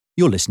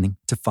You're listening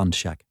to Fund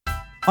Shack.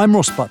 I'm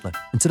Ross Butler,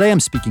 and today I'm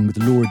speaking with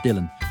Laura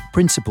Dillon,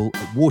 Principal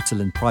at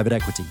Waterland Private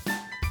Equity.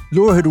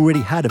 Laura had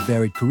already had a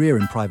varied career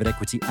in private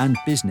equity and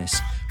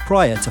business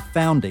prior to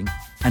founding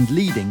and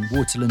leading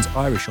Waterland's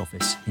Irish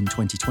office in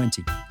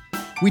 2020.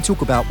 We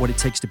talk about what it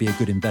takes to be a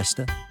good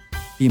investor,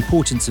 the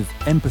importance of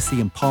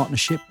empathy and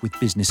partnership with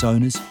business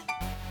owners,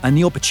 and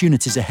the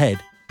opportunities ahead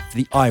for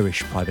the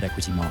Irish private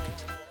equity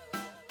market.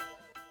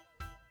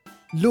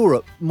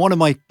 Laura, one of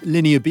my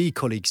Linear B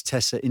colleagues,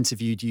 Tessa,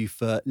 interviewed you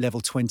for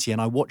Level 20,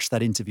 and I watched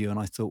that interview and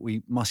I thought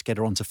we must get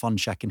her onto Fund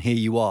Shack, and here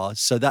you are.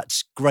 So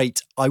that's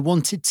great. I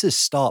wanted to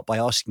start by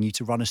asking you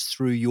to run us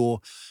through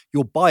your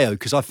bio,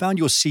 because I found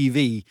your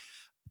CV,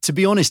 to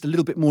be honest, a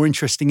little bit more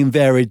interesting and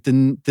varied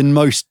than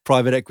most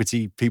private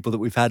equity people that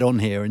we've had on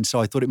here. And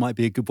so I thought it might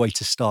be a good way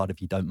to start,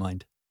 if you don't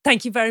mind.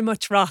 Thank you very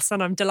much, Ross,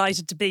 and I'm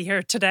delighted to be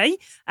here today.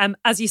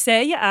 As you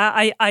say,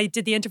 I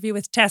did the interview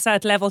with Tessa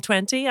at Level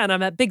 20, and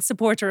I'm a big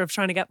supporter of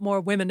trying to get more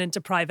women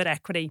into private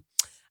equity.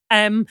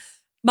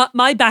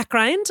 My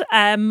background,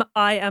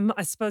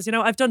 I suppose,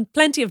 I've done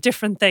plenty of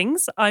different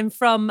things. I'm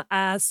from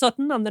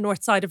Sutton on the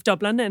north side of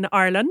Dublin in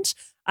Ireland.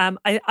 I'm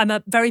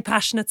a very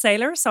passionate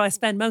sailor, so I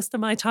spend most of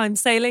my time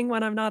sailing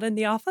when I'm not in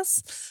the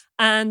office.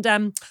 And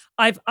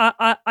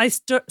I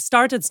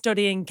started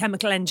studying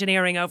chemical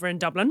engineering over in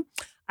Dublin.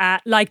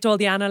 Liked all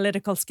the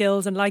analytical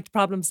skills and liked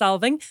problem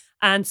solving,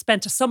 and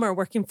spent a summer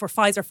working for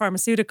Pfizer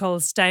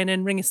Pharmaceuticals down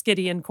in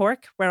Ringaskiddy in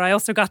Cork, where I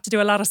also got to do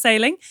a lot of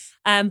sailing.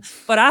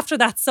 But after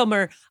that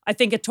summer, I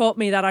think it taught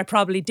me that I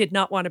probably did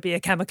not want to be a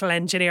chemical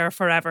engineer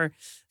forever.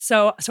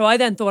 So I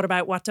then thought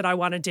about what did I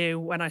want to do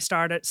when I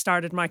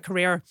started my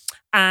career.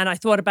 And I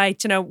thought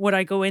about, would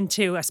I go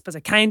into, I suppose,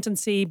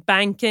 accountancy,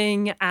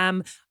 banking?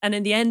 And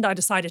in the end, I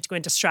decided to go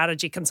into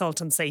strategy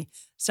consultancy.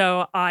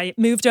 So I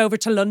moved over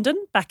to London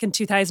back in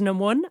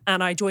 2001,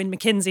 and I joined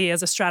McKinsey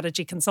as a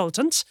strategy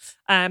consultant.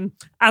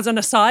 As an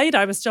aside,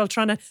 I was still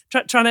trying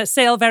to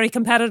sail very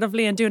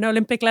competitively and do an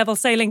Olympic level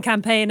sailing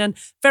campaign, and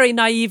very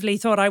naively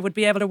thought I would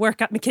be able to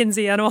work at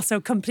McKinsey and also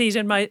compete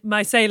in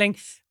my sailing.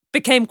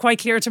 Became quite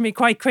clear to me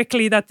quite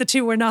quickly that the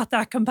two were not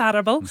that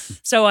compatible.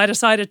 So I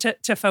decided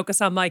to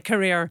focus on my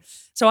career.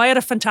 So I had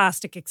a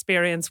fantastic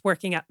experience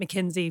working at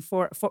McKinsey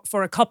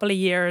for a couple of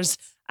years.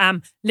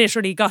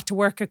 Literally got to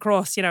work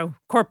across,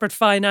 corporate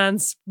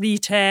finance,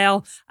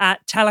 retail,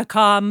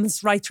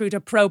 telecoms, right through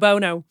to pro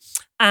bono.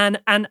 And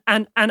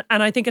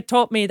I think it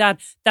taught me that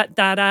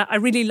I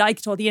really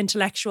liked all the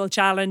intellectual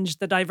challenge,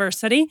 the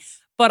diversity,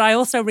 but I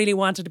also really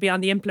wanted to be on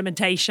the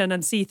implementation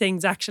and see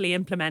things actually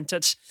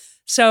implemented.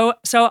 So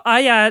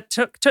I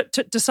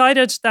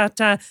decided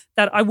that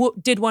I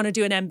did want to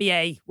do an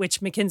MBA, which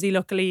McKinsey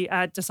luckily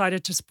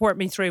decided to support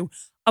me through.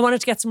 I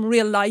wanted to get some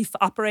real life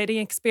operating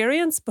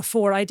experience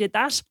before I did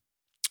that.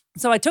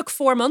 So I took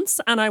 4 months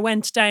and I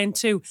went down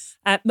to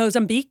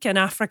Mozambique in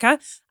Africa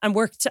and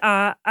worked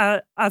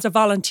as a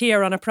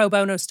volunteer on a pro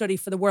bono study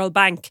for the World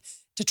Bank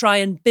to try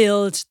and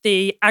build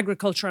the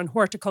agriculture and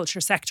horticulture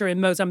sector in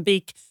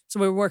Mozambique. So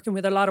we were working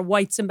with a lot of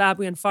white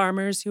Zimbabwean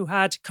farmers who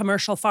had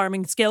commercial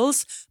farming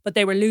skills, but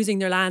they were losing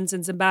their lands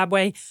in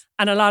Zimbabwe.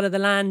 And a lot of the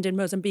land in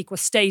Mozambique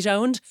was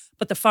state-owned,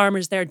 but the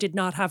farmers there did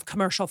not have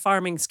commercial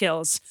farming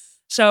skills.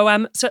 So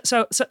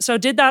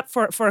did that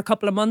for a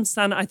couple of months.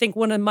 And I think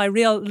one of my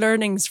real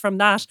learnings from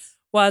that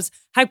was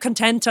how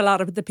content a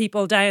lot of the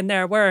people down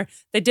there were.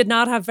 They did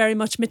not have very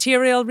much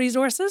material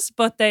resources,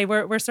 but they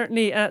were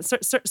certainly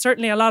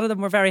certainly a lot of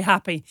them were very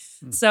happy.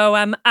 So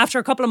after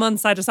a couple of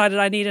months, I decided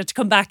I needed to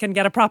come back and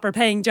get a proper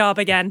paying job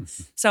again.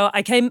 So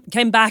I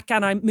came back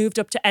and I moved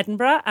up to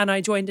Edinburgh and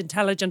I joined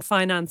Intelligent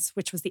Finance,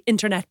 which was the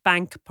internet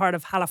bank, part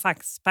of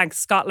Halifax Bank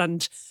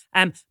Scotland.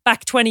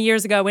 Back 20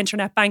 years ago,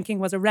 internet banking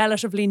was a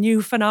relatively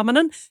new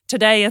phenomenon.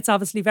 Today, it's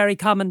obviously very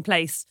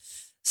commonplace.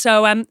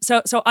 So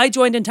I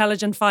joined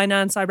Intelligent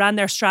Finance. I ran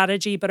their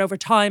strategy, but over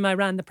time I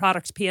ran the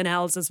product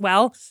P&Ls as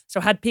well.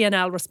 So had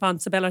P&L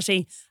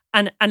responsibility.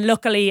 And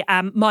luckily,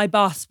 my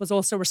boss was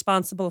also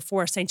responsible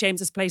for St.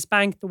 James's Place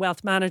Bank, the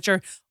wealth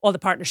manager, all the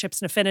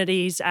partnerships and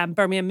affinities,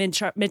 Birmingham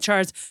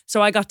Midchards.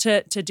 So I got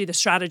to do the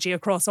strategy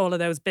across all of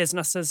those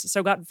businesses.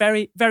 So got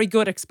very, very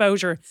good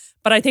exposure.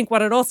 But I think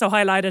what it also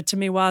highlighted to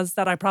me was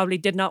that I probably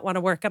did not want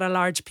to work at a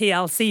large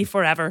PLC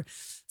forever.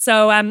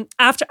 So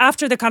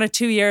after the kind of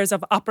 2 years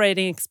of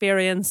operating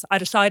experience, I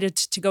decided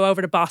to go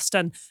over to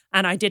Boston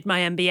and I did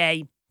my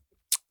MBA.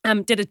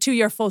 Did a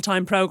 2-year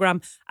full-time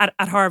program at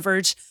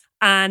Harvard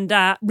and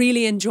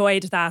really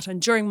enjoyed that.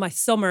 And during my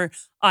summer,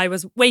 I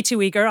was way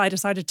too eager. I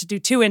decided to do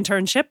 2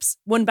 internships,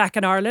 one back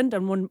in Ireland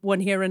and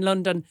one here in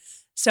London.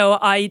 So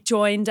I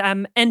joined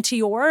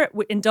NTR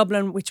in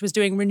Dublin, which was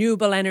doing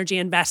renewable energy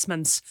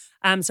investments.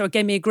 So it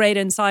gave me a great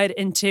insight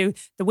into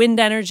the wind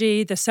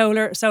energy, the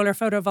solar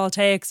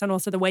photovoltaics, and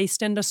also the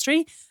waste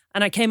industry.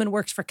 And I came and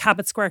worked for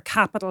Cabot Square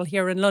Capital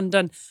here in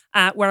London,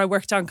 where I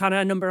worked on kind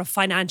of a number of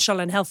financial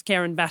and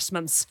healthcare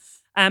investments.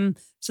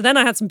 So then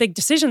I had some big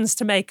decisions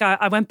to make.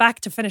 I went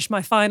back to finish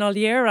my final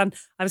year and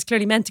I was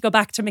clearly meant to go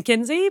back to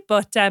McKinsey.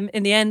 But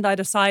in the end, I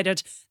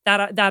decided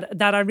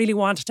that I really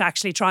wanted to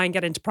actually try and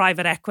get into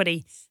private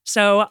equity.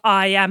 So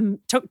I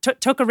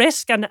took a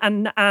risk and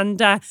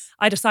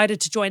I decided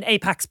to join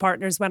Apax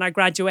Partners when I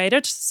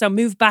graduated. So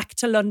moved back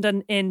to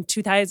London in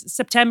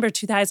September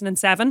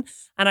 2007,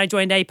 and I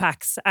joined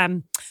Apax.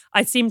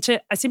 I seem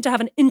to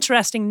have an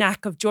interesting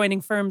knack of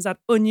joining firms at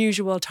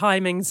unusual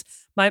timings.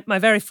 My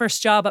very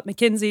first job at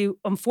McKinsey,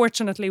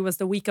 unfortunately, was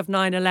the week of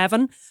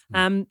 9/11.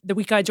 The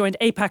week I joined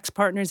Apax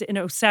Partners in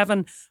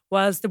 2007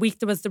 was the week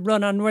there was the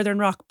run on Northern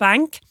Rock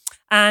Bank.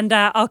 And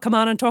I'll come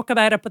on and talk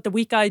about it. But the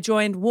week I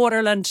joined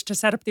Waterland to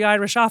set up the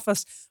Irish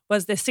office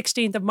was the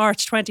 16th of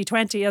March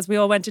 2020, as we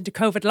all went into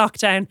COVID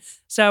lockdown.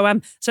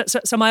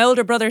 So my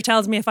older brother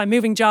tells me if I'm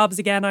moving jobs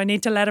again, I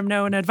need to let him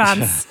know in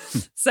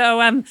advance. So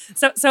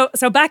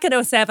back in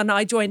 2007,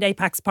 I joined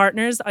Apax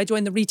Partners. I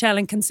joined the retail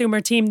and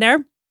consumer team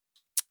there.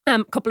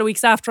 A couple of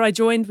weeks after I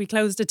joined, we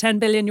closed a €10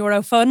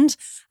 billion fund,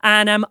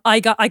 and I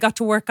got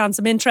to work on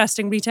some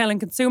interesting retail and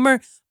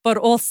consumer, but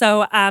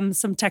also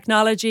some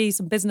technology,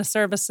 some business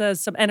services,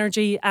 some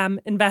energy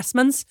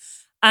investments.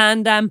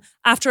 And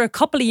after a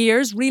couple of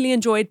years, really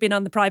enjoyed being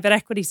on the private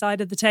equity side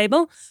of the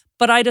table.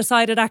 But I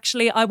decided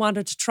actually I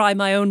wanted to try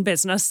my own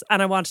business,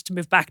 and I wanted to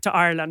move back to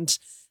Ireland.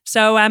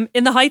 So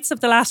in the heights of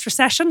the last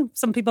recession,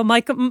 some people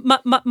might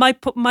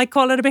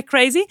call it a bit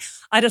crazy,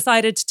 I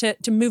decided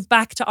to move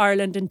back to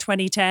Ireland in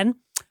 2010.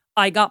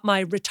 I got my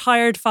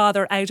retired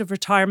father out of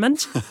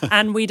retirement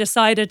and we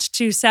decided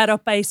to set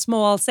up a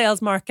small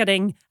sales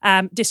marketing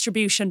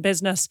distribution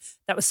business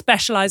that was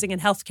specialising in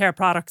healthcare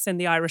products in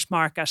the Irish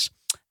market.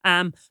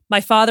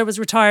 My father was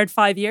retired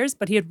 5 years,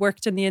 but he had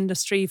worked in the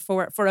industry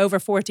for over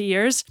 40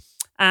 years.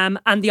 And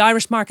the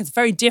Irish market's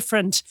very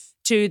different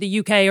to the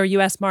UK or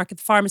US market.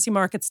 The pharmacy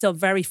market's still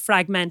very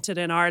fragmented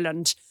in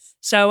Ireland.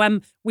 So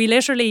we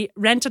literally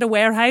rented a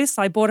warehouse.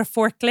 I bought a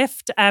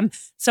forklift.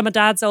 Some of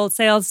Dad's old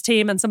sales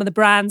team and some of the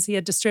brands he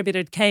had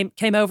distributed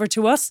came over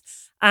to us.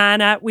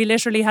 And we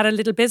literally had a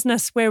little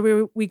business where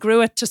we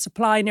grew it to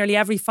supply nearly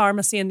every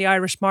pharmacy in the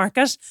Irish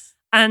market.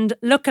 And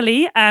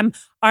luckily,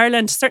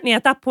 Ireland, certainly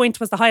at that point,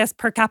 was the highest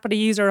per capita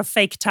user of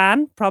fake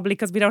tan, probably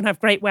because we don't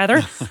have great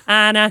weather.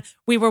 And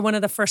we were one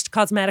of the first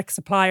cosmetic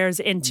suppliers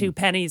into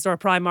Penneys or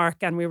Primark,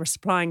 and we were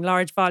supplying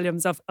large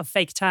volumes of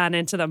fake tan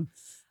into them.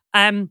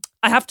 I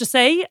have to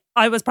say,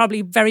 I was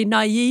probably very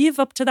naive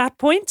up to that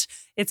point.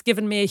 It's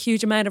given me a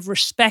huge amount of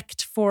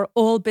respect for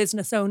all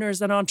business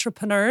owners and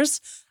entrepreneurs.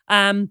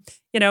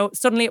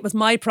 Suddenly it was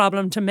my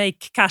problem to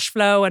make cash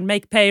flow and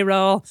make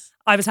payroll.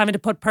 I was having to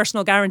put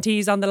personal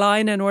guarantees on the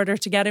line in order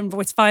to get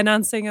invoice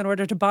financing, in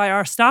order to buy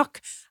our stock.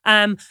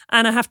 And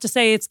I have to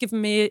say, it's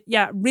given me,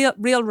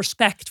 real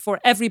respect for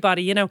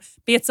everybody.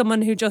 Be it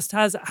someone who just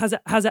has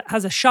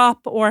a shop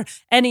or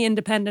any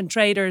independent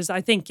traders. I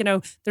think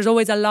there's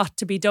always a lot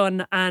to be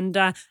done. And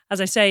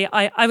as I say,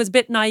 I was a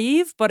bit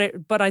naive,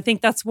 but I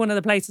think that's one of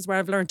the places where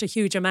I've learned a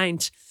huge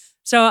amount.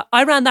 So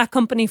I ran that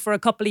company for a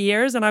couple of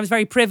years, and I was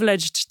very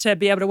privileged to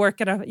be able to work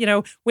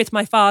with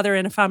my father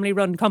in a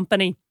family-run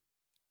company.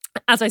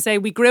 As I say,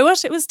 we grew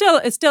it.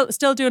 It's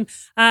still doing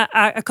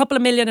a couple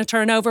of million a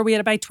turnover. We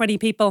had about 20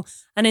 people,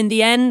 and in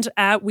the end,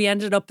 we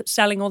ended up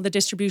selling all the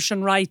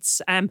distribution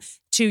rights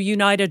to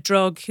United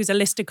Drug, who's a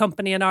listed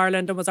company in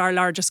Ireland and was our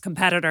largest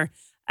competitor.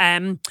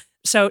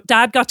 So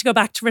Dad got to go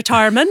back to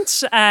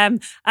retirement.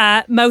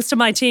 Most of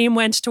my team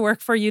went to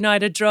work for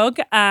United Drug,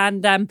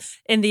 and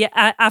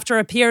after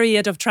a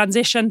period of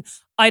transition,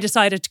 I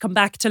decided to come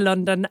back to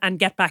London and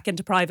get back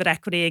into private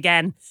equity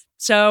again.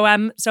 So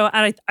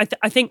I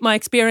think my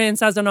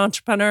experience as an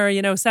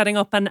entrepreneur, setting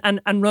up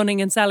and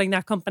running and selling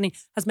that company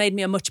has made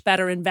me a much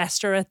better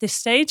investor at this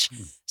stage.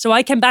 So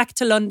I came back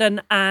to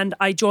London and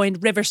I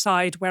joined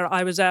Riverside, where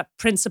I was a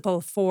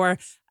principal for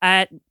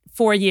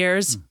 4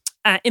 years.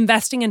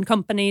 Investing in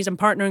companies and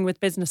partnering with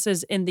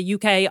businesses in the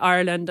UK,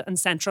 Ireland and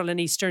Central and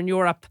Eastern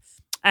Europe.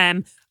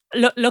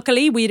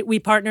 Luckily, we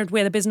partnered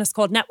with a business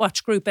called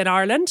Netwatch Group in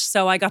Ireland.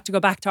 So I got to go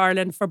back to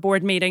Ireland for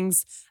board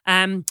meetings.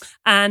 And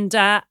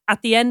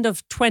at the end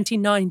of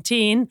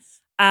 2019,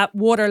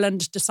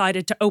 Waterland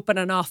decided to open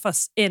an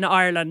office in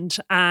Ireland.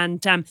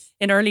 And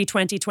in early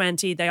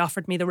 2020, they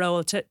offered me the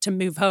role to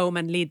move home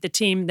and lead the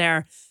team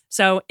there.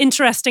 So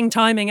interesting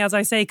timing, as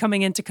I say,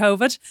 coming into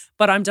COVID,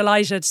 but I'm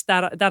delighted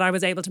that I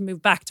was able to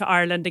move back to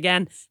Ireland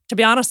again. To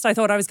be honest, I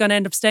thought I was going to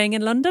end up staying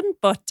in London,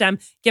 but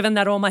given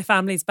that all my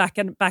family's back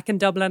in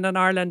Dublin and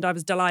Ireland, I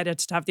was delighted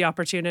to have the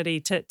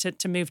opportunity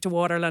to move to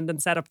Waterland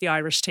and set up the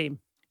Irish team.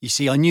 You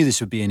see, I knew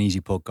this would be an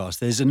easy podcast.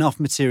 There's enough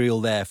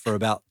material there for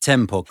about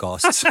 10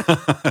 podcasts.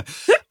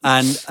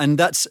 and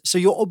that's, so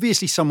you're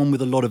obviously someone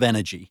with a lot of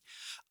energy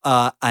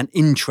and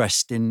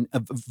interest in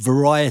a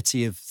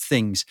variety of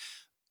things.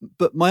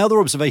 But my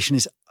other observation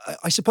is,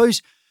 I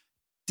suppose,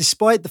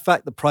 despite the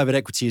fact that private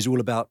equity is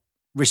all about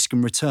risk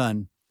and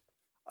return,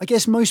 I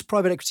guess most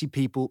private equity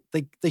people,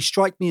 they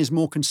strike me as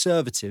more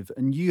conservative,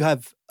 and you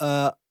have,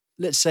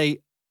 let's say,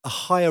 a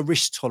higher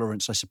risk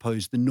tolerance, I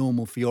suppose, than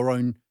normal for your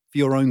own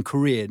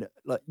career.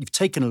 Like, you've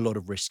taken a lot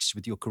of risks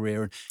with your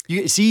career, and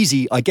it's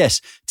easy, I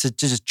guess, to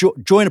just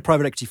join a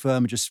private equity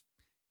firm and just,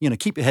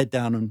 keep your head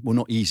down, and, well,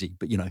 not easy,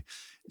 but,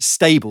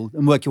 stable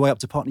and work your way up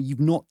to partner. You've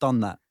not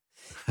done that,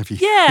 have you?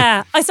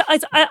 Yeah,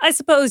 I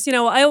suppose,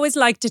 I always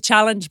like to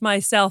challenge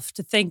myself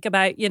to think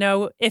about,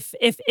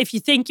 if you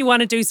think you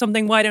want to do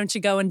something, why don't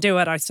you go and do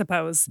it, I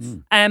suppose.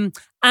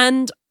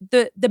 And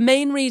the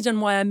main reason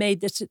why I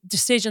made the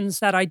decisions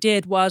that I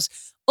did was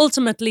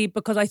ultimately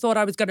because I thought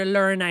I was going to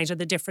learn out of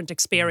the different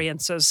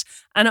experiences.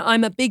 And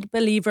I'm a big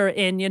believer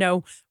in,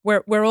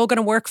 we're all going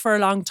to work for a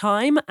long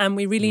time and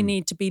we really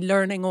need to be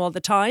learning all the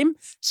time.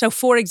 So,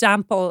 for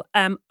example,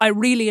 I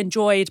really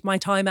enjoyed my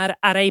time at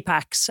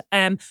Apax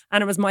and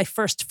it was my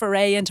first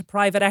foray into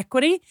private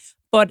equity.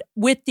 But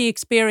with the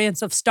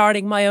experience of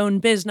starting my own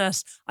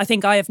business, I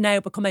think I have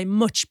now become a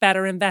much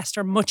better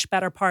investor, much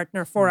better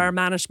partner for our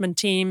management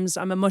teams.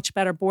 I'm a much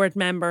better board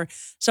member.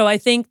 So I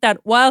think that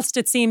whilst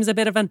it seems a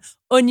bit of an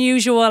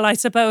unusual, I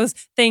suppose,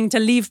 thing to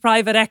leave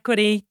private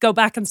equity, go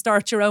back and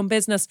start your own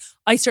business,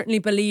 I certainly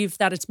believe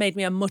that it's made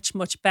me a much,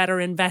 much better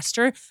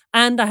investor.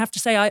 And I have to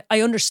say,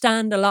 I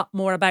understand a lot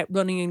more about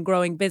running and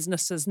growing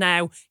businesses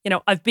now.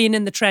 I've been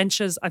in the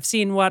trenches. I've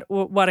seen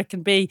what it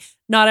can be.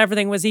 Not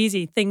everything was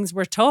easy. Things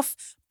were tough.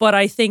 But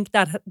I think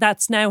that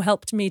that's now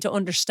helped me to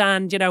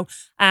understand,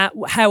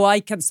 how I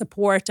can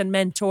support and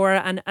mentor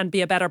and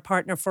be a better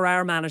partner for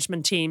our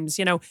management teams.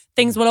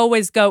 Things will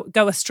always go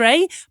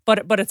astray,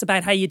 but it's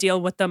about how you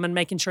deal with them and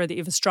making sure that you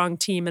have a strong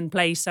team in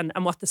place and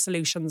what the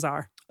solutions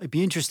are. It'd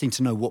be interesting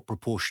to know what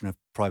proportion of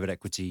private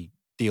equity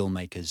deal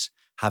makers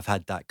have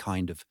had that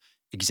kind of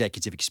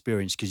executive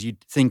experience, because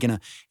you'd think in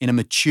a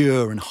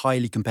mature and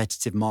highly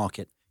competitive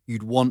market,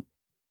 you'd want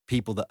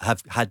people that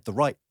have had the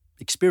right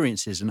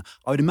experiences, and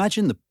I would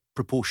imagine the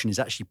proportion is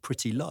actually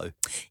pretty low.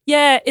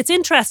 Yeah, it's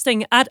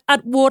interesting. At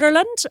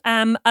Waterland,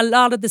 a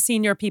lot of the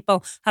senior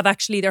people have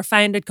actually either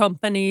founded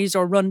companies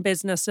or run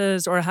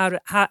businesses or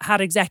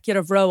had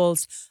executive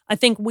roles. I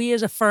think we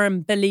as a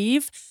firm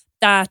believe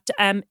that,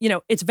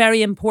 it's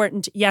very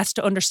important, yes,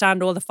 to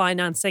understand all the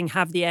financing,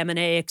 have the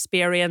M&A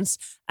experience.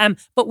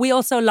 But we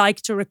also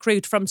like to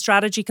recruit from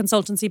strategy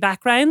consultancy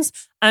backgrounds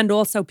and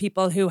also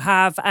people who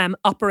have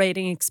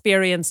operating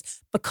experience,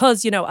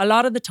 because, a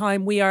lot of the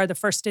time we are the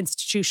first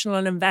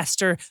institutional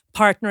investor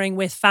partnering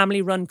with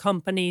family-run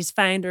companies,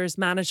 founders,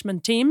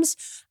 management teams.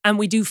 And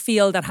we do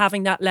feel that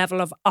having that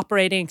level of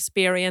operating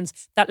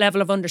experience, that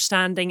level of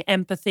understanding,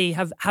 empathy,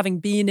 having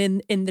been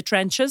in the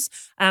trenches,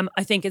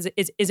 I think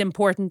is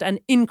important, and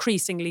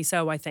increasingly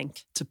so, I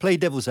think. To play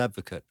devil's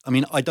advocate, I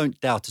mean, I don't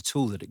doubt at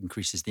all that it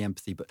increases the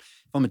empathy, but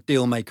if I'm a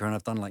deal maker and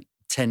I've done like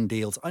 10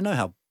 deals, I know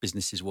how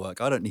businesses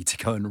work. I don't need to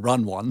go and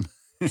run one.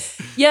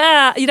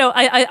 Yeah,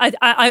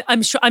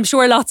 I'm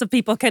sure lots of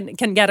people can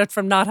get it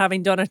from not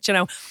having done it.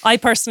 I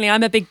personally,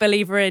 I'm a big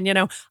believer in,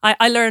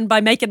 I learn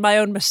by making my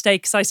own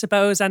mistakes, I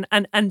suppose,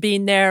 and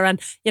being there. And,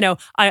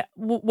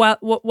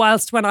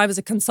 whilst when I was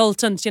a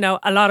consultant,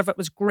 a lot of it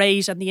was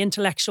great and the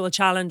intellectual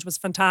challenge was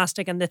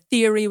fantastic and the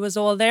theory was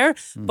all there.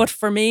 But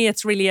for me,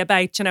 it's really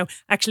about,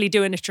 actually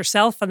doing it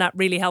yourself, and that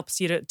really helps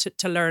you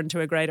to learn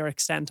to a greater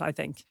extent, I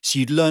think. So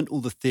you'd learned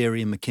all the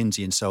theory in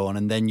McKinsey and so on,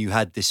 and then you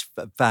had this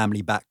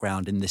family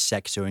background in this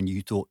sector and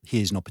you thought,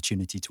 here's an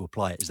opportunity to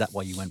apply it. Is that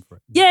why you went for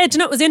it? Yeah, it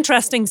was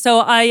interesting. So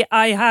I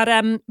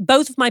had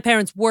both of my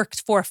parents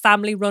worked for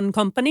family-run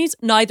companies,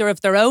 neither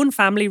of their own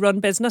family-run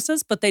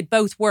businesses, but they'd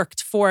both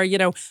worked for,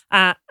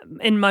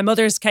 in my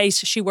mother's case,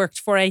 she worked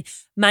for a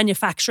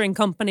manufacturing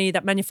company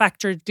that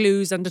manufactured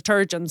glues and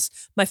detergents.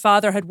 My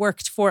father had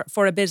worked for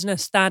a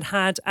business that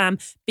had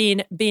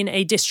been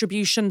a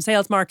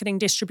sales marketing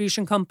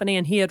distribution company,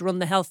 and he had run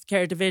the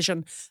healthcare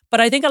division. But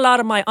I think a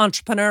lot of my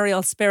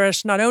entrepreneurial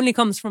spirit not only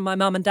comes from my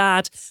mum and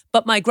dad,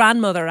 but my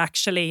grandmother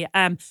actually.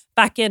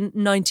 Back in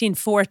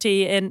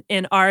 1940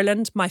 in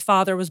Ireland, my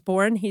father was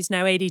born. He's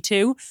now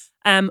 82.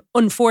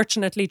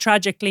 Unfortunately,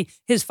 tragically,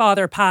 his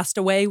father passed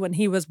away when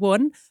he was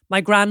 1. My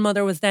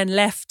grandmother was then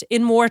left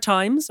in war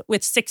times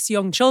with 6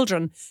 young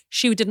children.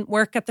 She didn't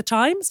work at the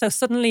time, so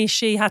suddenly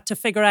she had to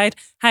figure out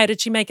how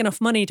did she make enough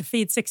money to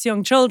feed 6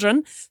 young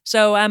children.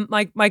 So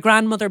my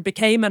grandmother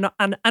became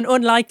an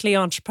unlikely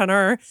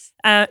entrepreneur.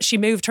 She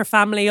moved her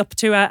family up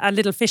to a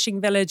little fishing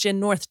village in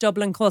North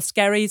Dublin called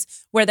Skerries,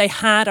 where they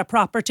had a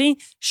property.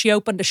 She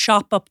opened a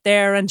shop up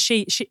there, and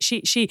she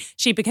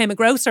became a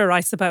grocer, I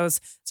suppose.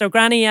 So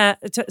Granny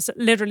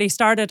literally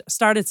started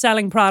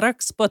selling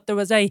products, but there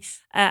was a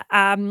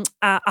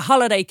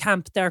holiday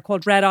camp there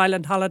called Red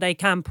Island Holiday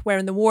Camp, where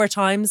in the war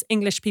times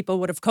English people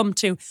would have come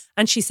to,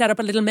 and she set up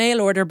a little mail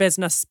order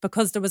business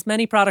because there was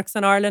many products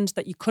in Ireland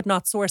that you could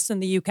not source in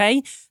the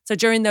UK. So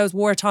during those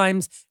war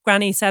times,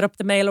 Granny set up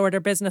the mail order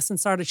business and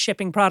started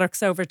shipping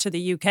products over to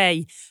the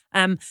UK.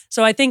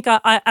 So I think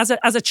as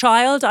a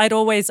child, I'd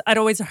always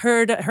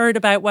heard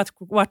about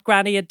what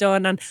Granny had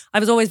done, and I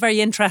was always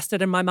very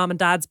interested in my mum and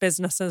dad's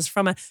businesses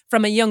from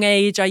a young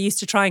age. I used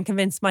to try and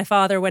convince my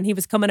father when he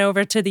was coming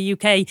over to the UK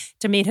UK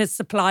to meet his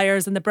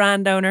suppliers and the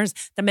brand owners,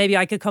 then maybe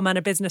I could come on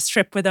a business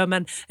trip with him.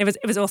 And it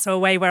was also a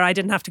way where I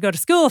didn't have to go to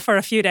school for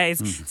a few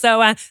days.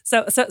 So I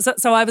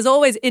was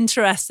always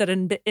interested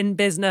in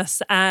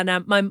business,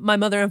 and my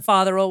mother and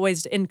father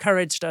always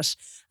encouraged it.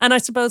 And I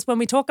suppose when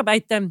we talk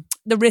about the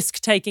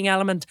risk-taking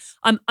element,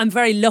 I'm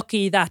very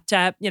lucky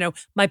that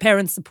my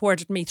parents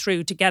supported me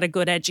through to get a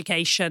good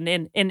education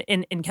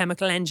in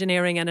chemical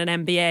engineering and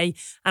an MBA.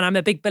 And I'm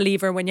a big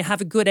believer when you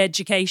have a good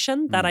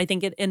education that I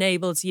think it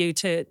enables you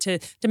to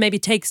maybe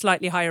take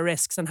slightly higher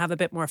risks and have a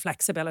bit more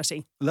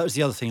flexibility. Well, that was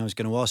the other thing I was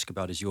going to ask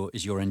about is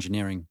your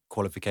engineering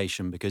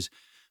qualification, because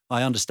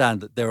I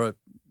understand that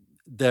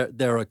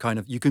there are kind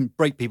of, you can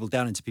break people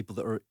down into people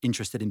that are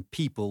interested in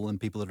people and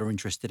people that are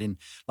interested in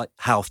like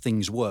how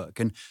things work.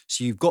 And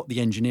so you've got the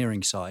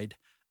engineering side,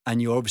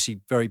 and you're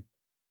obviously very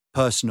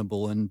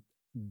personable, and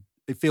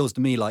it feels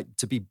to me like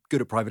to be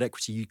good at private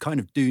equity, you kind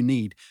of do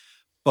need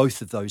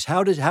both of those.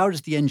 How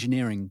does the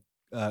engineering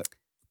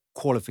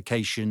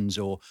qualifications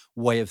or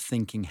way of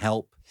thinking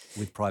help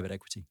with private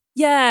equity?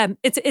 Yeah,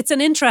 it's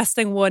an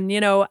interesting one.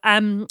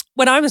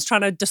 When I was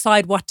trying to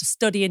decide what to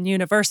study in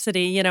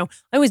university, I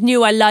always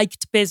knew I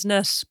liked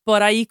business,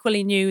 but I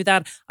equally knew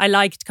that I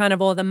liked kind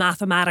of all the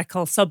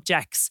mathematical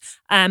subjects.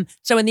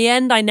 So in the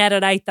end, I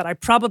netted out that I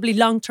probably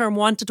long-term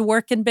wanted to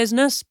work in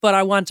business, but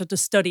I wanted to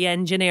study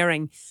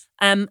engineering.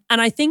 And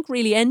I think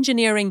really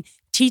engineering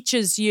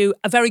teaches you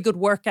a very good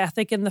work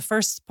ethic in the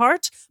first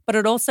part, but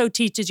it also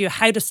teaches you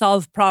how to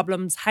solve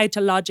problems, how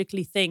to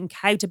logically think,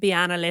 how to be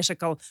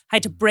analytical, how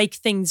to break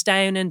things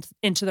down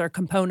into their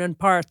component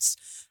parts.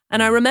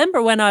 And I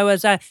remember when I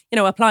was,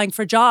 applying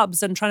for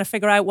jobs and trying to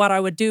figure out what I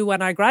would do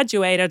when I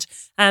graduated,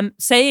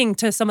 saying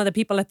to some of the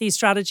people at these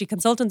strategy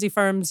consultancy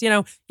firms,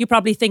 you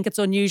probably think it's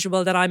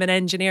unusual that I'm an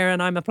engineer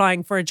and I'm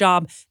applying for a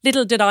job.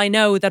 Little did I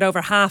know that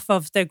over half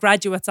of the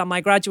graduates on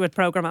my graduate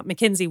program at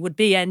McKinsey would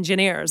be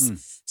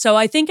engineers. So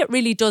I think it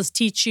really does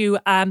teach you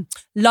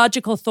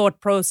logical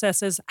thought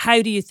processes.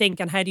 How do you think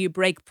and how do you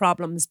break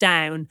problems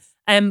down?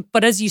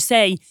 But as you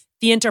say,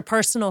 the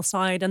interpersonal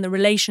side and the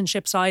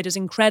relationship side is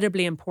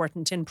incredibly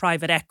important in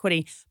private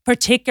equity,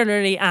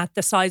 particularly at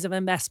the size of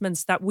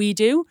investments that we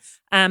do.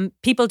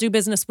 People do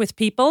business with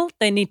people.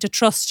 They need to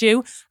trust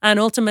you.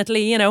 And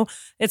ultimately,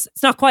 it's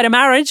not quite a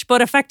marriage,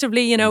 but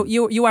effectively,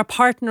 you are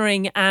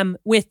partnering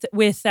with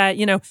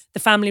the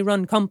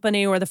family-run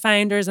company or the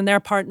founders, and they're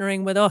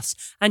partnering with us.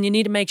 And you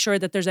need to make sure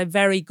that there's a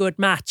very good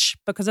match.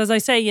 Because as I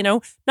say,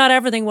 not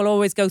everything will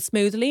always go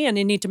smoothly, and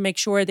you need to make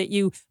sure that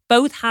you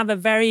both have a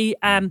very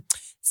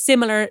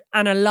similar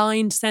and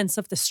aligned sense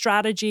of the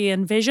strategy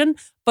and vision,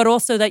 but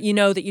also that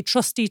that you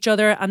trust each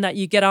other and that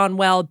you get on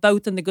well,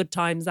 both in the good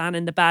times and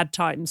in the bad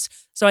times.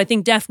 So I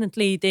think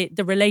definitely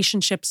the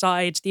relationship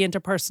side, the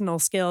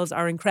interpersonal skills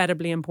are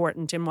incredibly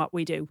important in what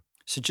we do.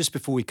 So just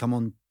before we come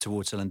on to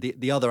Waterland,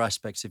 the other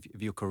aspects of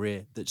your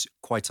career that's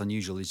quite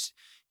unusual is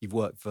you've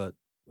worked for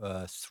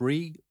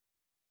 3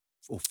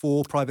 or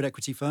 4 private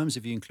equity firms,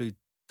 if you include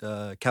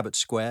Cabot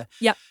Square.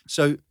 Yeah.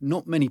 So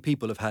not many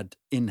people have had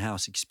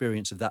in-house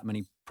experience of that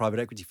many private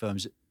equity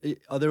firms.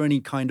 Are there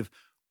any kind of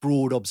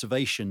broad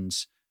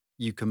observations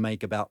you can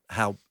make about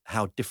how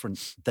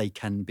different they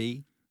can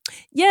be?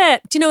 Yeah,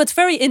 it's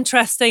very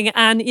interesting,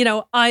 and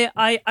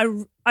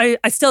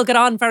I still get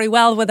on very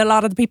well with a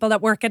lot of the people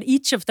that work at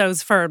each of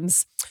those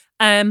firms.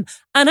 And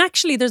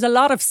actually, there's a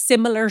lot of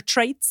similar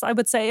traits, I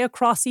would say,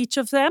 across each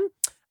of them.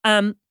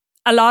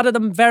 A lot of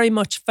them very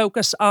much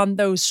focus on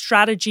those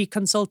strategy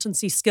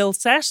consultancy skill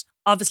set.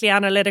 Obviously,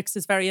 analytics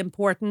is very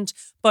important,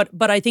 but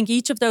I think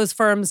each of those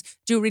firms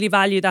do really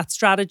value that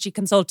strategy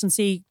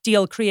consultancy,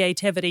 deal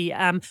creativity,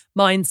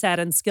 mindset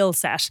and skill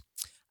set.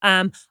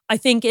 I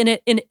think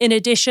in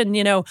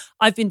addition,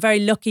 I've been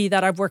very lucky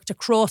that I've worked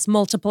across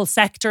multiple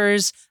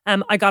sectors.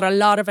 I got a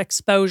lot of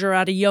exposure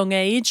at a young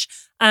age.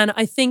 And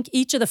I think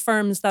each of the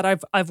firms that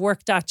I've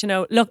worked at,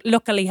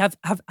 luckily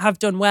have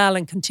done well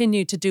and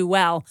continue to do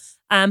well.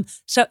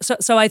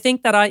 So I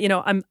think that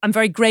I'm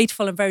very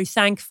grateful and very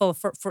thankful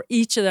for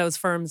each of those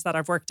firms that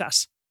I've worked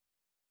at.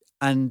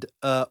 And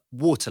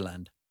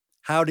Waterland,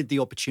 how did the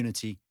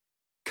opportunity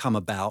come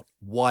about?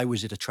 Why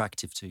was it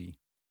attractive to you?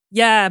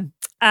 Yeah,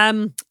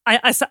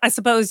 I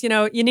suppose,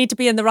 you need to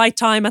be in the right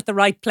time at the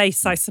right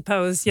place, I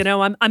suppose.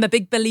 I'm a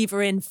big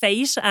believer in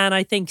fate, and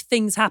I think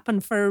things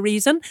happen for a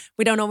reason.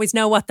 We don't always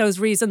know what those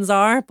reasons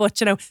are,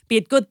 but, be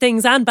it good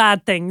things and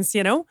bad things,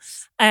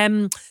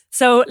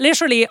 So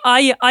literally,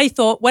 I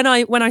thought when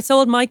I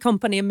sold my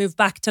company and moved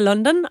back to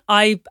London,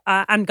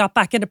 and got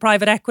back into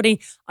private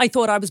equity, I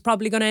thought I was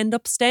probably going to end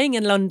up staying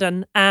in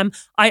London.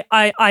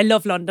 I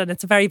love London.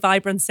 It's a very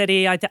vibrant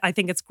city. I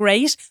think it's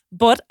great.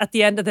 But at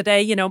the end of the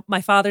day,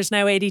 my father's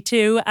now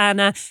 82,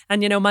 and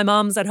my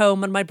mom's at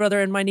home, and my brother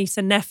and my niece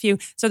and nephew.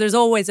 So there's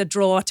always a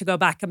draw to go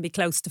back and be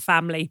close to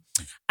family.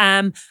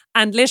 And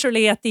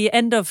literally at the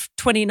end of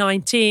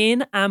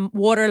 2019,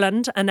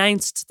 Waterland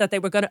announced that they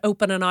were going to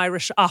open an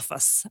Irish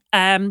office.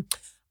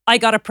 I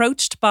got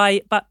approached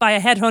by a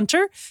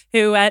headhunter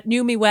who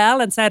knew me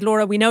well and said,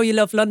 Laura, we know you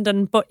love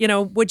London, but,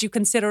 would you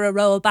consider a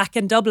role back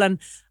in Dublin?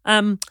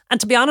 And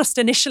to be honest,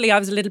 initially I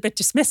was a little bit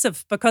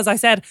dismissive because I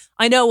said,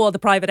 I know all the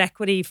private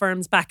equity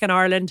firms back in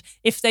Ireland.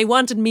 If they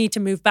wanted me to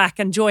move back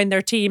and join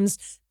their teams,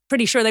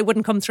 pretty sure they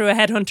wouldn't come through a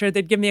headhunter.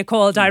 They'd give me a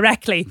call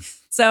directly.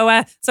 So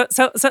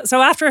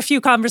after a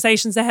few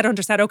conversations, the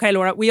headhunter said, okay,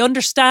 Laura, we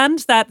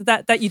understand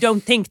that you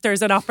don't think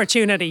there's an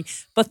opportunity,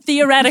 but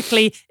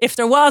theoretically, if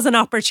there was an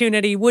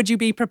opportunity, would you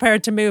be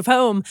prepared to move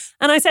home?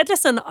 And I said,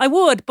 listen, I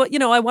would, but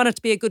I want it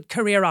to be a good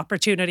career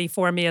opportunity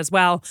for me as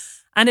well.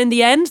 And in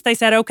the end, they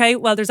said, okay,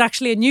 well, there's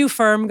actually a new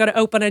firm going to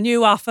open a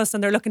new office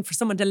and they're looking for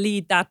someone to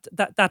lead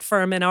that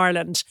firm in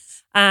Ireland.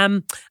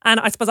 And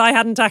I suppose I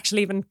hadn't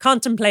actually even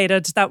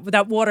contemplated that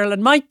Waterland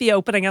might be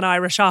opening an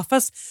Irish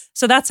office.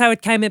 So that's how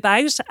it came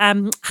about.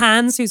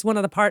 Hans, who's one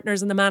of the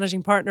partners and the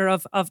managing partner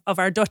of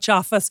our Dutch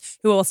office,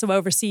 who also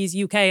oversees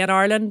UK and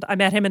Ireland, I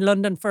met him in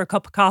London for a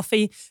cup of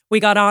coffee. We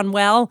got on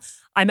well.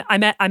 I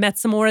met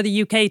some more of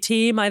the UK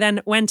team. I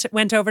then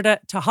went over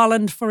to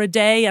Holland for a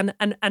day and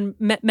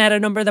met a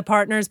number of the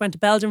partners. Went to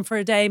Belgium for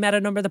a day, met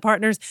a number of the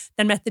partners.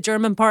 Then met the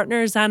German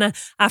partners. And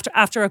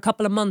after a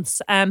couple of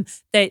months,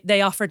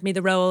 they offered me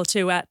the role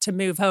to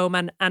move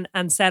home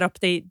and set up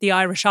the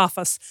Irish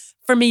office.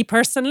 For me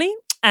personally,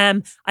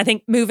 I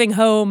think moving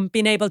home,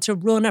 being able to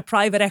run a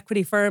private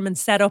equity firm and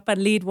set up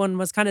and lead one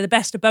was kind of the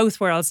best of both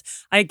worlds.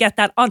 I get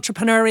that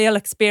entrepreneurial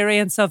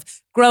experience of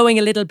growing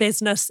a little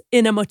business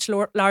in a much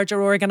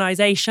larger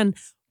organisation.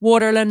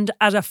 Waterland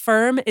as a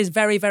firm is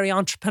very, very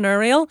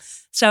entrepreneurial.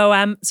 So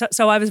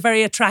I was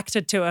very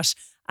attracted to it.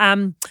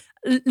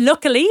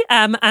 Luckily,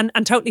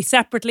 and totally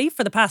separately,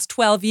 for the past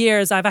 12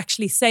 years, I've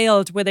actually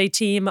sailed with a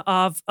team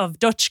of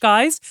Dutch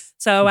guys.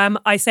 So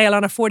I sail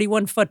on a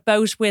 41-foot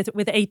boat with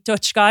 8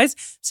 Dutch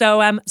guys.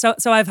 So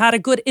I've had a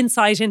good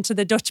insight into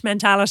the Dutch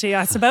mentality,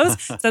 I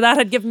suppose. So that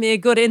had given me a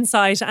good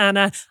insight. And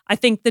I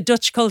think the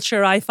Dutch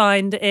culture, I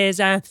find, is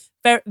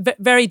very,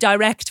 very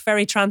direct,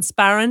 very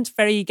transparent,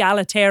 very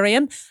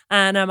egalitarian.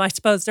 And I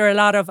suppose there are a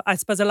lot of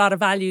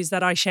values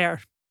that I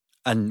share.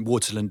 And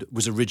Waterland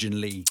was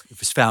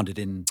founded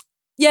in...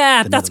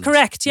 Yeah, that's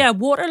correct. Yeah,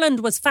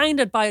 Waterland was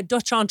founded by a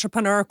Dutch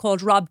entrepreneur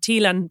called Rob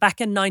Dillon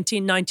back in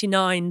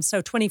 1999,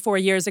 so 24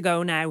 years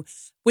ago now,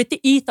 with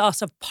the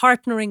ethos of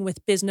partnering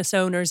with business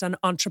owners and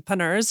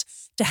entrepreneurs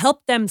to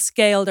help them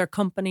scale their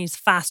companies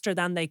faster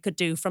than they could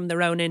do from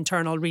their own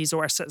internal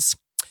resources.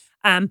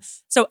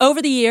 So over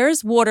the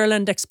years,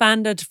 Waterland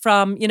expanded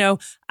from,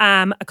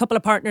 a couple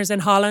of partners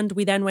in Holland.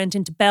 We then went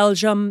into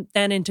Belgium,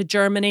 then into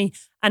Germany.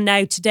 And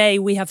now today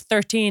we have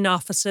 13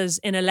 offices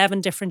in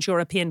 11 different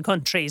European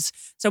countries.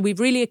 So we've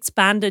really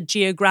expanded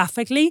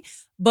geographically,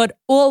 but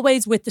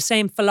always with the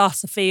same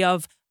philosophy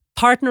of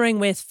partnering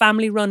with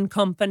family-run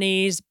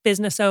companies,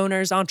 business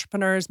owners,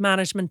 entrepreneurs,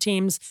 management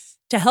teams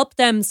to help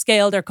them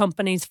scale their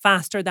companies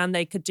faster than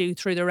they could do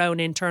through their own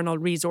internal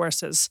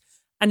resources.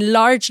 And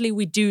largely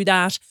we do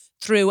that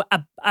through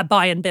a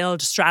buy and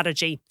build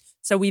strategy.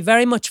 So we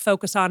very much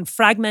focus on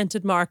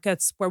fragmented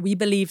markets where we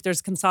believe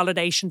there's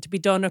consolidation to be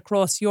done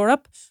across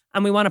Europe.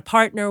 And we want to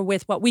partner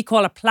with what we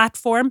call a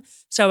platform.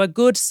 So a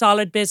good,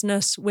 solid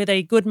business with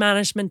a good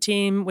management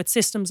team, with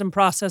systems and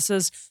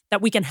processes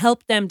that we can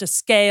help them to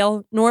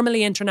scale,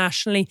 normally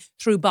internationally,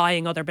 through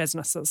buying other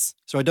businesses.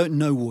 So I don't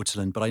know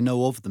Waterland, but I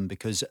know of them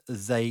because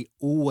they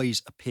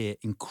always appear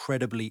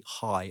incredibly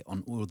high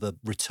on all the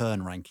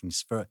return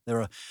rankings.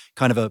 They're a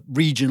kind of a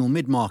regional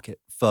mid-market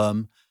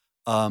firm,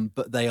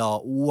 but they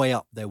are way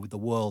up there with the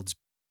world's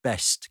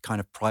best kind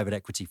of private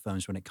equity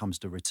firms when it comes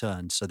to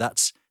returns. So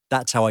that's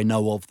how I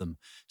know of them.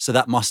 So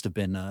that must have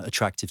been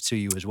attractive to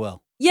you as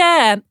well.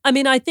 Yeah, I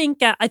mean, I think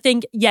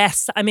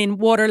yes. I mean,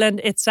 Waterland.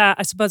 It's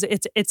I suppose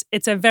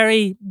it's a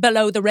very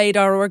below the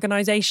radar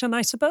organization.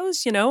 I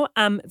suppose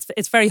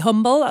it's very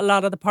humble. A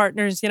lot of the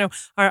partners,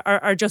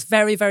 are just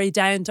very, very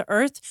down to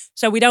earth.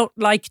 So we don't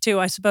like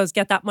to, I suppose,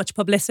 get that much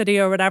publicity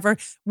or whatever.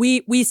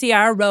 We see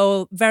our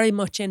role very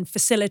much in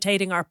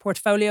facilitating our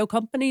portfolio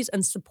companies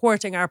and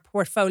supporting our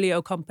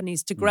portfolio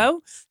companies to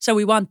grow. So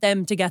we want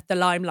them to get the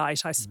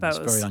limelight, I suppose.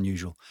 It's very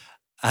unusual.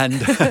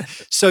 And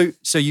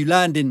so you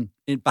land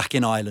back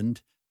in Ireland.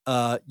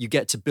 You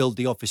get to build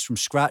the office from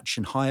scratch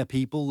and hire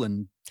people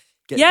and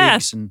get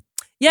gigs and.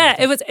 Yeah,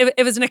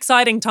 it was an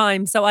exciting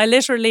time. So I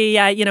literally,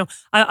 I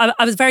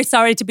was very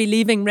sorry to be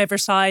leaving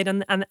Riverside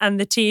and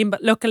the team,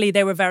 but luckily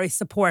they were very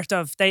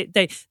supportive.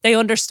 They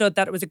understood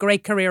that it was a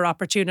great career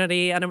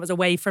opportunity and it was a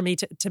way for me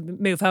to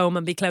move home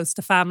and be close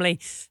to family.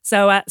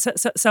 So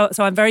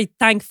I'm very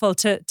thankful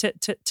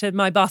to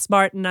my boss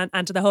Martin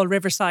and to the whole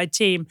Riverside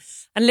team.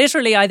 And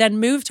literally, I then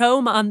moved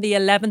home on the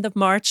 11th of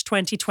March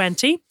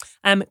 2020.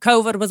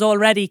 COVID was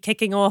already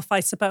kicking off,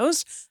 I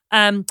suppose.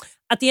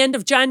 At the end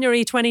of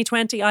January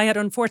 2020, I had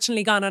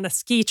unfortunately gone on a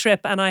ski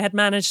trip and I had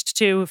managed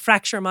to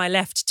fracture my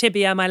left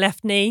tibia, my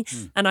left knee,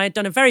 and I had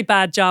done a very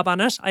bad job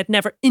on it. I'd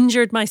never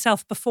injured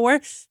myself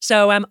before.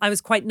 So I was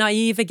quite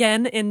naive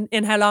again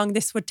in how long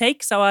this would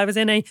take. So I was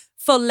in a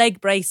full leg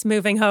brace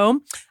moving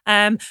home.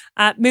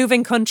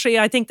 Moving country,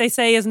 I think they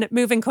say, isn't it?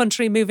 Moving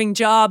country, moving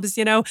jobs,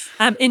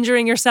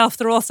 injuring yourself.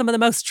 They're all some of the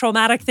most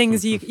traumatic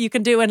things you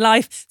can do in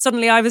life.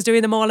 Suddenly I was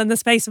doing them all in the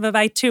space of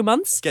about 2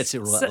 months. Gets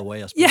it all out of the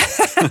way, I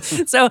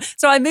suppose. Yeah.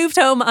 So I moved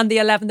home on the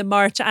 11th of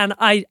March and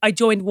I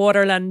joined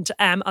Waterland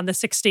on the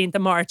 16th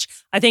of March.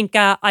 I think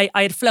I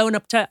had flown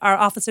up to our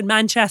office in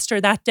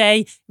Manchester that day.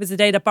 It was the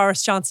day that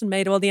Boris Johnson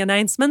made all the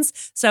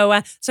announcements.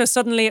 So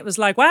suddenly it was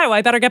like, wow,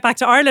 I better get back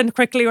to Ireland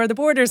quickly or the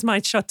borders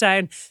might shut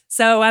down.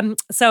 So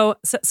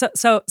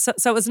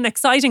it was an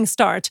exciting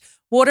start.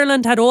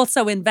 Waterland had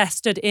also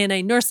invested in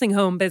a nursing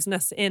home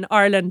business in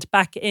Ireland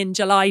back in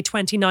July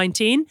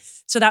 2019.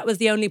 So that was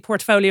the only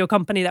portfolio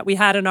company that we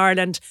had in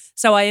Ireland.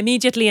 So I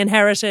immediately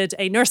inherited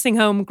a nursing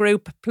home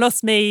group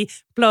plus me,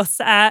 plus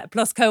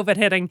COVID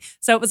hitting.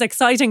 So it was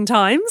exciting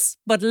times.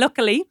 But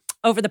luckily,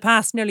 over the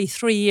past nearly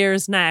 3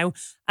 years now,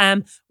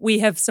 we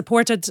have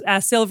supported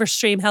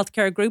Silverstream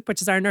Healthcare Group,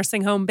 which is our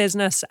nursing home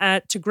business,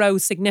 to grow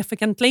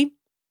significantly.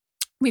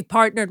 We've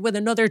partnered with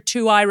another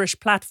 2 Irish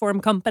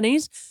platform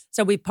companies.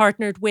 So we've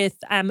partnered with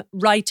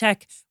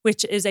Rytec,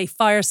 which is a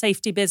fire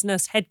safety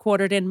business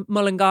headquartered in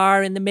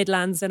Mullingar in the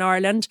Midlands in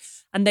Ireland.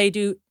 And they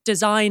do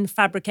design,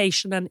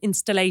 fabrication and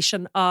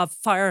installation of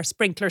fire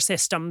sprinkler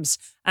systems.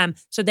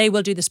 So they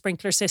will do the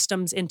sprinkler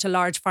systems into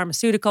large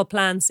pharmaceutical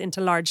plants, into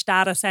large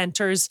data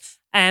centres.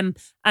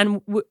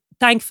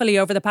 Thankfully,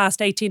 over the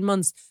past 18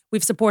 months,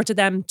 we've supported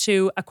them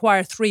to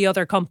acquire 3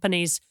 other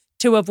companies,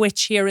 2 of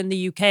which here in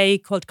the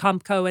UK called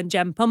Compco and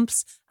Gem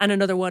Pumps, and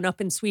another one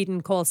up in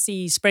Sweden called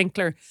CE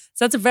Sprinkler.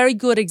 So that's a very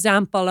good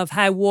example of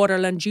how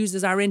Waterland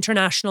uses our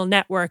international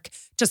network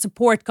to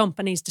support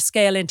companies to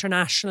scale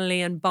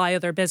internationally and buy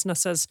other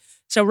businesses.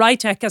 So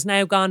Rytec has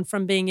now gone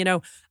from being,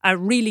 a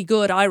really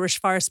good Irish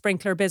fire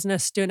sprinkler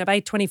business doing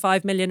about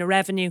 25 million of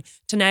revenue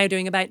to now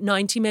doing about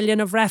 90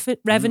 million of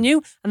revenue.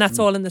 And that's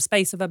all in the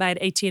space of about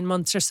 18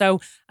 months or so.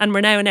 And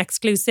we're now in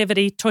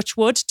exclusivity, touch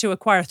wood, to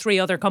acquire 3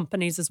 other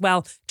companies as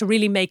well to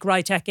really make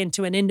Rytec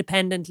into an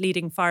independent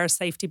leading fire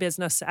safety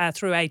business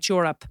throughout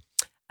Europe.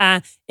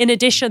 In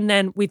addition,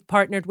 then, we've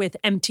partnered with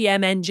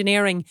MTM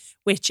Engineering,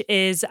 which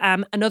is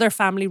another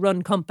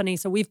family-run company.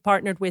 So we've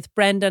partnered with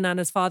Brendan and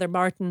his father,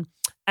 Martin,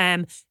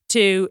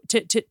 to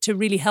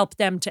really help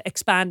them to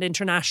expand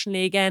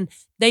internationally again.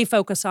 They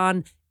focus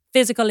on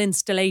physical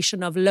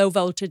installation of low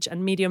voltage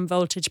and medium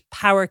voltage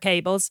power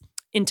cables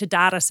into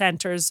data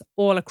centres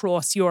all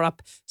across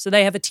Europe. So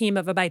they have a team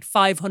of about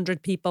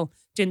 500 people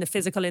doing the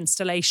physical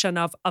installation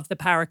of the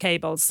power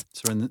cables.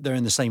 So they're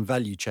in the same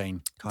value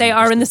chain. They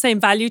are in the same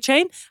value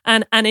chain.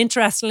 And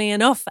interestingly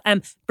enough,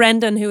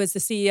 Brendan, who is the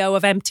CEO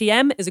of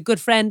MTM, is a good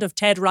friend of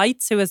Ted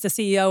Wrights, who is the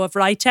CEO of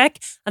Rytec.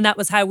 And that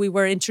was how we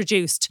were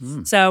introduced.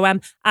 So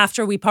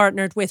after we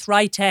partnered with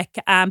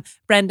Rytec,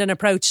 Brendan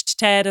approached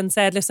Ted and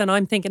said, listen,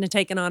 I'm thinking of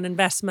taking on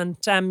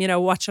investment.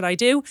 What should I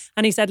do?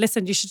 And he said,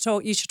 listen, you should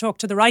talk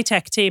to the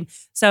Rytec team.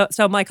 So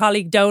my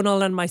colleague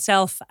Donal and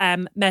myself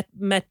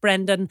met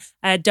Brendan.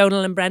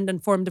 Donal and Brendan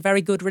formed a very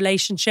good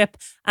relationship,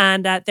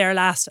 and there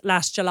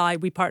last July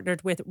we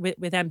partnered with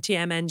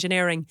MTM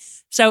Engineering.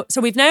 So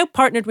we've now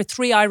partnered with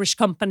 3 Irish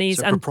companies.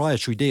 So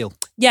proprietary deal.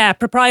 Yeah,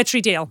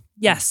 proprietary deal.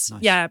 Yes.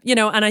 Nice. Yeah.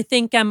 And I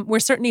think we're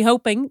certainly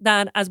hoping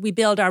that as we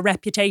build our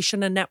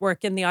reputation and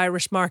network in the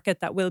Irish market,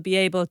 that we'll be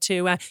able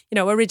to,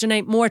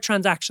 originate more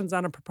transactions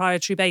on a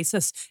proprietary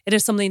basis. It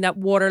is something that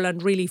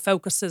Waterland really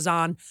focuses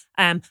on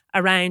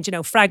around,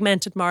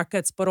 fragmented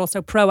markets, but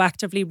also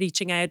proactively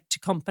reaching out to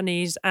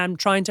companies and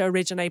trying to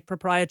originate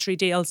proprietary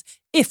deals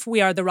if we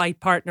are the right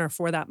partner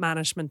for that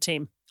management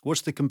team.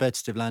 What's the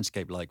competitive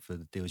landscape like for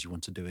the deals you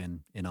want to do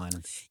in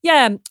Ireland?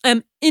 Yeah,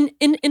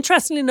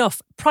 interestingly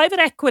enough, private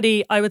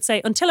equity, I would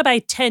say, until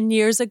about 10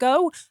 years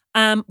ago,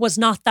 was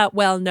not that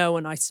well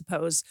known, I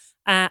suppose.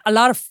 A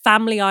lot of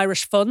family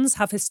Irish funds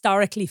have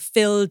historically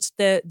filled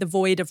the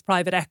void of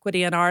private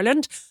equity in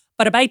Ireland.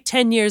 But about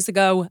 10 years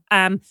ago,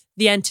 the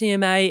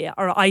NTMA,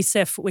 or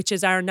ISIF, which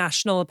is our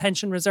National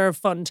Pension Reserve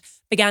Fund,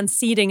 began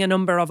seeding a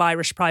number of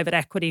Irish private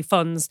equity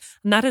funds.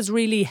 And that has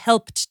really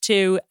helped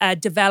to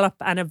develop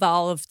and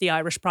evolve the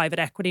Irish private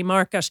equity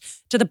market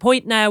to the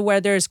point now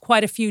where there's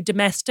quite a few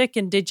domestic,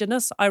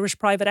 indigenous Irish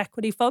private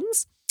equity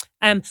funds.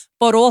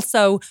 But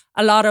also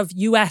a lot of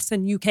US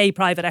and UK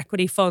private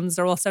equity funds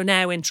are also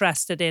now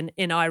interested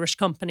in Irish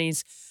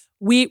companies.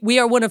 We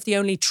are one of the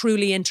only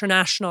truly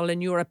international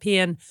and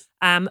European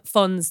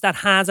funds that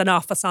has an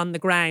office on the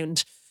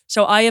ground.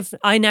 So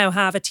I now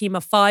have a team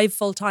of 5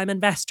 full-time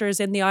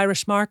investors in the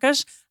Irish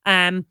market.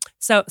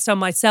 So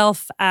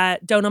myself,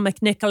 Donal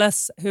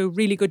McNicholas, who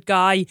really good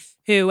guy,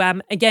 who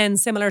again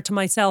similar to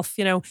myself,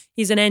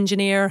 he's an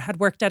engineer, had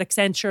worked at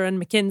Accenture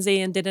and McKinsey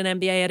and did an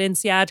MBA at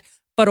INSEAD,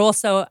 but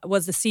also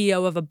was the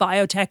CEO of a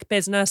biotech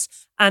business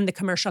and the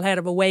commercial head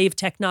of a wave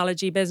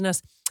technology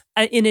business.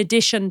 In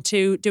addition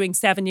to doing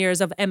 7 years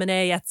of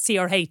M&A at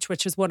CRH,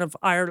 which is one of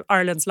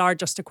Ireland's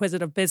largest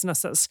acquisitive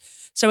businesses.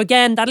 So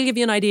again, that'll give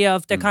you an idea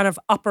of the kind of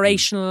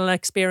operational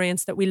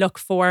experience that we look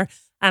for.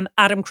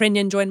 Adam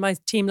Crinnion joined my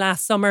team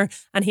last summer,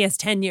 and he has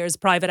 10 years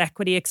private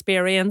equity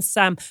experience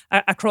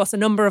across a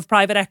number of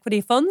private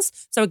equity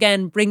funds. So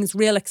again, brings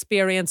real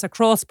experience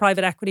across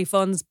private equity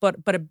funds, but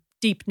a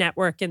deep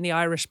network in the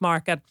Irish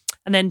market.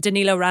 And then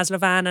Danilo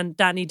Razlovan and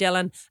Danny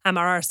Dillon are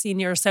our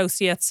senior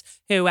associates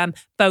who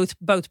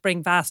both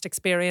bring vast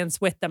experience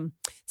with them.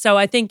 So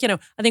I think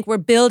we're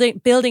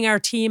building our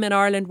team in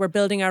Ireland, we're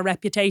building our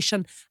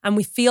reputation, and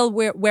we feel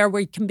where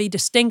we can be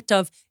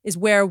distinctive is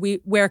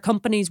where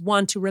companies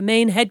want to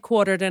remain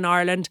headquartered in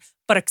Ireland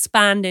but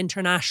expand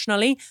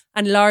internationally,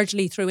 and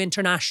largely through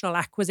international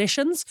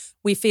acquisitions.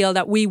 We feel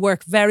that we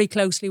work very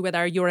closely with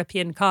our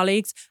European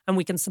colleagues, and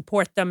we can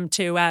support them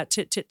to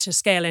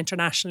scale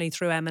internationally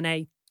through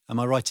M&A. Am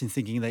I right in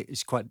thinking that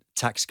it's quite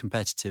tax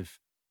competitive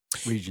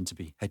region to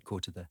be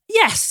headquartered there?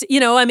 Yes,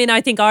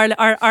 I think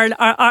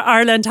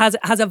Ireland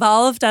has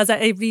evolved as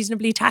a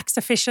reasonably tax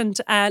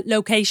efficient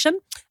location.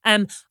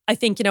 I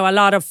think, a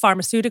lot of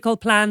pharmaceutical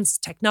plants,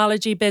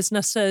 technology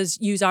businesses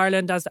use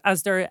Ireland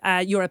as their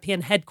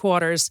European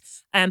headquarters.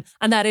 And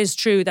that is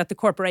true that the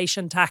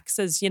corporation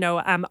taxes,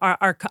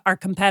 are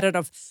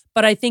competitive.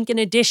 But I think in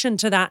addition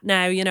to that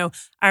now,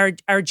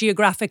 our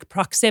geographic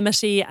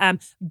proximity,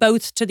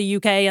 both to the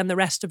UK and the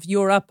rest of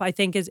Europe, I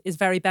think is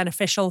very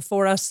beneficial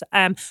for us.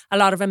 A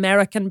lot of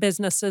American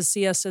businesses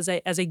see us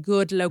as a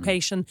good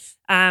location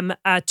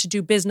to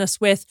do business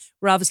with.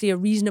 We're obviously a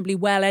reasonably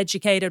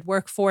well-educated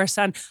workforce.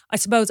 And I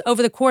suppose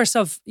over the course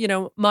of,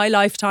 my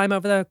lifetime,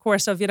 over the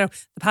course of, the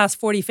past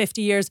 40,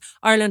 50 years,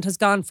 Ireland has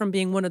gone from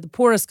being one of the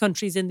poorest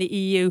countries in the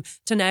EU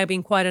to now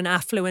being quite an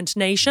affluent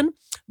nation.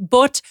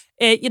 But,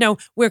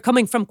 we're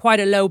coming from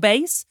quite a low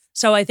base.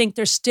 So I think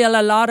there's still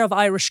a lot of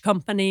Irish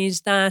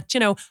companies that,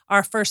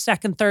 are first,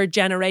 second, third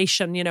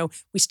generation.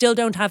 We still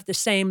don't have the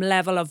same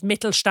level of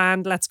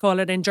Mittelstand, let's call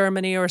it, in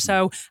Germany or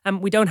so.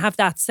 We don't have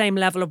that same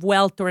level of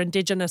wealth or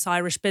indigenous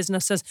Irish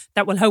businesses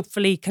that will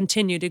hopefully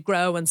continue to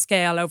grow and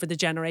scale over the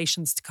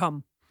generations to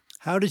come.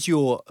 How does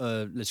your,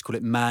 let's call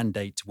it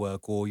mandate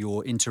work, or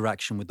your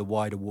interaction with the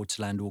wider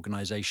Waterland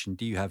organisation?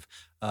 Do you have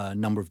a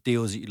number of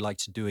deals that you'd like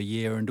to do a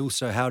year? And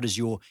also, how does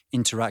your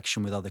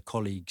interaction with other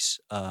colleagues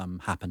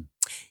happen?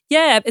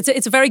 Yeah,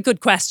 it's a very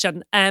good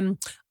question.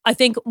 I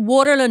think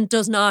Waterland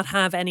does not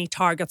have any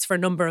targets for a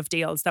number of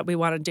deals that we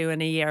want to do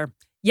in a year.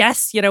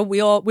 Yes,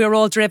 we're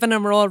all driven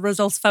and we're all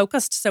results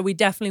focused. So we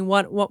definitely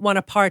want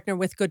to partner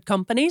with good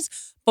companies.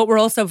 But we're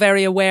also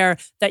very aware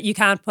that you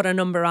can't put a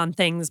number on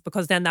things,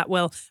 because then that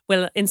will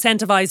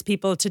incentivize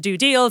people to do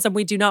deals, and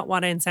we do not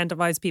want to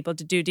incentivize people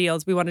to do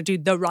deals. We want to do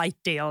the right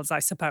deals, I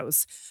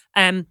suppose.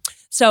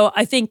 So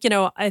I think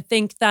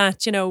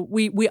that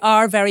we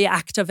are very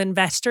active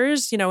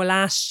investors.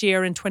 Last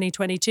year in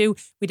 2022,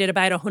 we did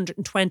about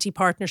 120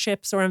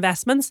 partnerships or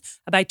investments.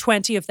 About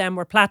 20 of them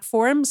were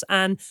platforms,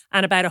 and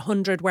about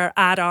 100 were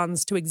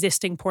add-ons to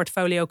existing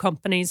portfolio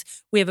companies.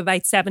 We have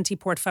about 70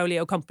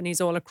 portfolio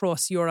companies all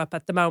across Europe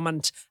at the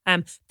moment.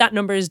 That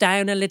number is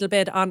down a little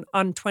bit on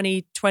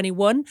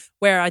 2021,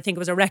 where I think it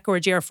was a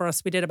record year for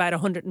us. We did about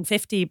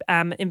 150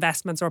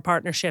 investments or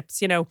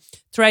partnerships.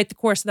 Throughout the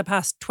course of the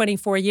past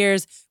 24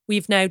 years,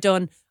 we've now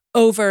done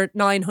over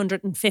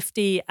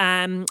 950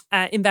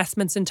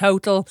 investments in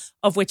total,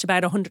 of which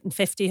about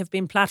 150 have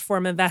been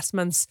platform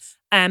investments.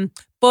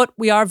 But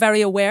we are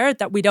very aware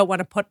that we don't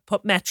want to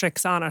put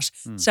metrics on it.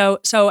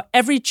 So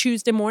every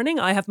Tuesday morning,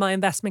 I have my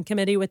investment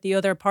committee with the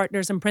other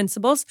partners and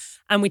principals,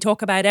 and we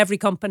talk about every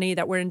company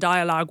that we're in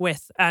dialogue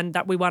with and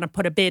that we want to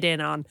put a bid in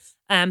on.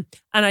 And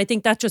I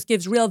think that just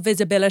gives real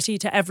visibility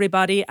to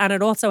everybody, and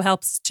it also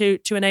helps to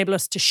enable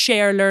us to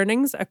share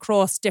learnings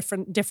across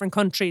different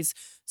countries.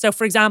 So,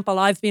 for example,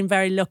 I've been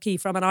very lucky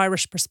from an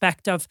Irish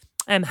perspective.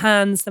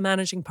 Hans, the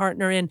managing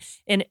partner in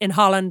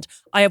Holland,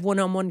 I have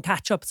one-on-one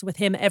catch-ups with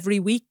him every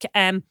week,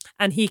 and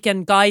he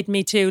can guide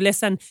me to,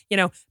 listen,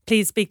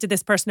 please speak to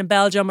this person in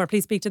Belgium, or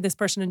please speak to this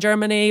person in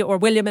Germany, or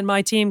William and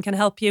my team can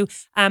help you,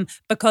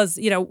 because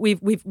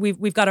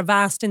we've got a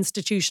vast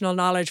institutional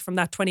knowledge from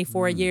that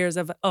 24 years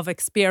of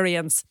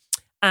experience.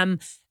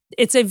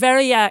 It's a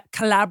very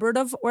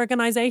collaborative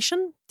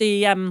organisation.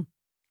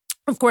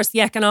 Of course, the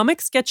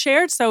economics get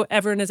shared, so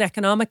everyone is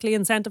economically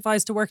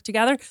incentivized to work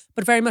together,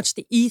 but very much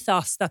the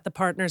ethos that the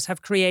partners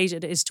have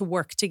created is to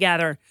work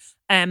together.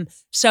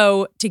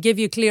 So to give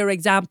you clear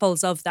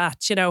examples of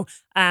that,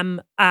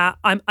 I'm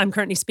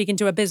currently speaking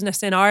to a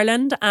business in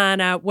Ireland,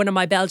 and one of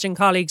my Belgian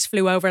colleagues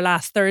flew over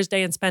last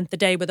Thursday and spent the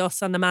day with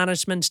us on the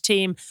management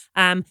team,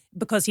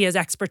 because he has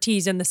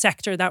expertise in the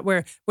sector that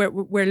we're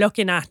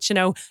looking at.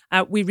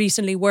 We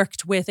recently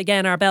worked with,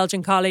 again, our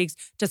Belgian colleagues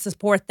to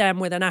support them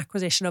with an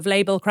acquisition of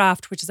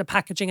Labelcraft, which is a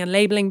packaging and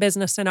labelling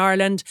business in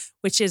Ireland,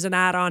 which is an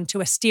add-on to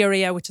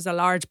Asteria, which is a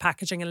large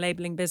packaging and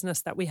labelling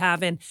business that we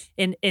have in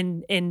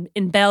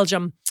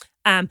Belgium.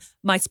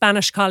 My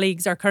Spanish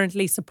colleagues are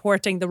currently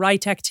supporting the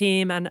Ritech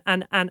team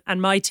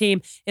and my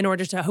team in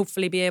order to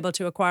hopefully be able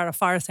to acquire a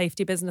fire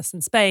safety business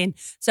in Spain.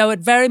 So it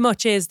very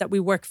much is that we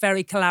work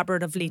very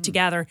collaboratively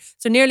together.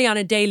 So nearly on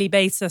a daily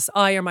basis,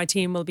 I or my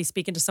team will be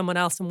speaking to someone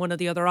else in one of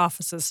the other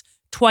offices.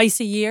 Twice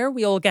a year,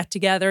 we all get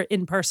together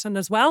in person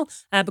as well,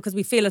 because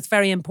we feel it's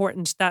very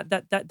important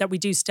that we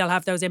do still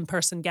have those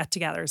in-person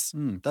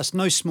get-togethers. That's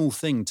no small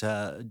thing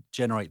to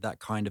generate that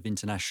kind of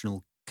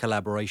international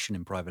collaboration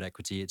in private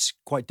equity. It's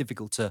quite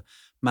difficult to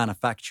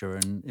manufacture,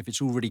 and if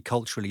it's already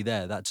culturally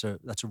there, that's a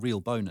real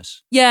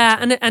bonus. Yeah,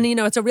 and you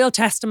know, it's a real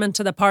testament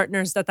to the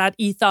partners that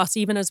ethos,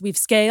 even as we've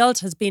scaled,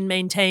 has been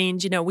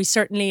maintained. You know, we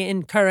certainly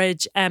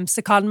encourage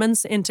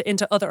secondments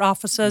into other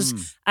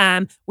offices.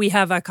 We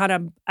have a kind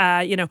of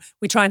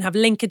we try and have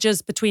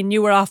linkages between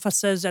newer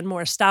offices and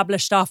more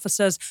established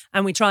offices,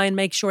 and we try and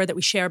make sure that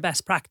we share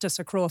best practice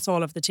across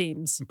all of the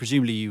teams. And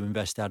presumably you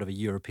invest out of a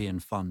European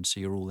fund, so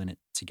you're all in it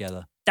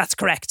together. That's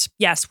correct.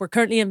 Yes, we're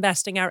currently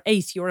investing our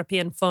 8th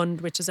European fund,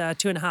 which is a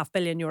 €2.5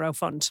 billion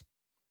fund.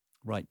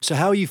 Right. So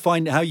how are you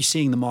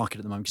seeing the market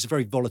at the moment? Because it's a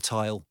very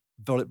volatile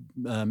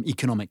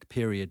economic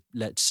period.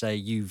 Let's say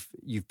you've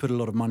put a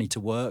lot of money to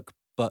work,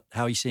 but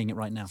how are you seeing it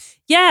right now?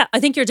 Yeah, I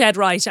think you're dead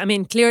right. I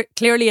mean,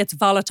 clearly it's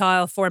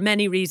volatile for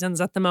many reasons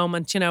at the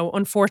moment. You know,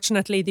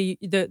 unfortunately,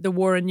 the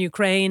war in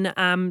Ukraine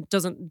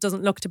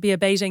doesn't look to be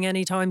abating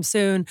anytime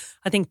soon.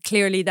 I think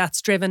clearly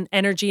that's driven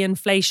energy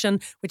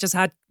inflation, which has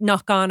had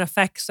knock-on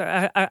effects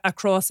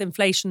across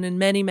inflation in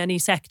many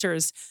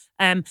sectors.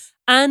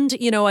 And,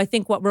 you know, I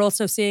think what we're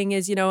also seeing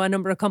is, you know, a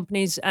number of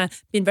companies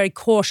being very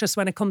cautious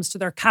when it comes to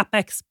their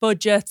CapEx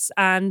budgets.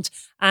 And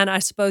I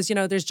suppose, you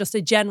know, there's just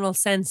a general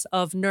sense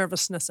of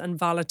nervousness and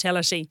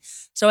volatility.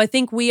 So I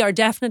think we are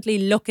definitely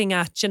looking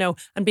at, you know,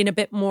 and being a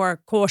bit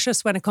more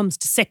cautious when it comes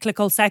to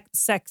cyclical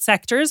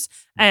sectors.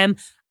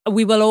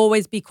 We will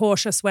always be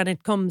cautious when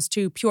it comes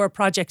to pure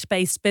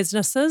project-based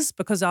businesses,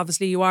 because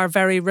obviously you are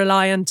very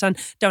reliant and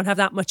don't have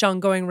that much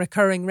ongoing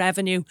recurring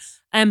revenue.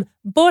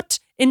 But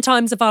in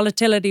times of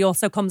volatility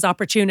also comes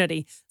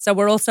opportunity. So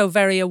we're also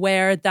very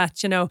aware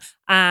that, you know,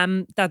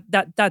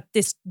 that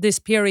this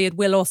period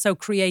will also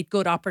create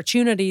good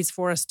opportunities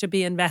for us to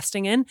be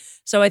investing in.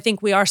 So I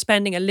think we are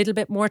spending a little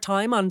bit more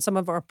time on some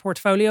of our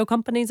portfolio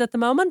companies at the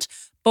moment,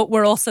 but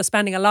we're also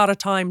spending a lot of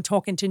time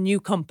talking to new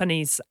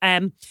companies.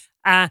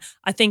 I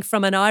think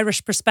from an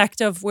Irish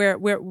perspective,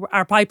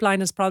 our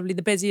pipeline is probably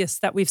the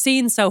busiest that we've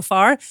seen so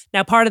far.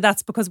 Now, part of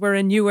that's because we're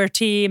a newer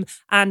team,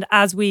 and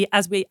as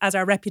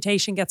our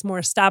reputation gets more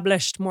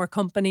established, more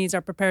companies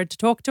are prepared to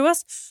talk to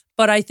us.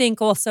 But I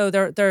think also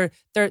there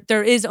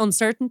is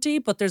uncertainty,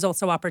 but there's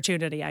also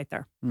opportunity out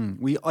there.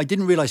 I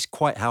didn't realise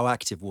quite how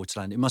active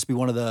Waterland. It must be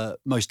one of the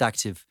most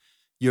active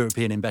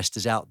European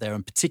investors out there,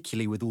 and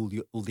particularly with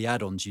all the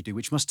add-ons you do,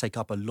 which must take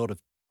up a lot of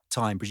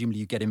time. Presumably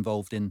you get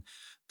involved in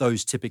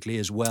those typically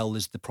as well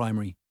as the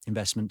primary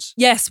investments.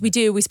 Yes, we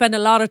do. We spend a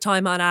lot of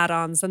time on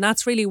add-ons, and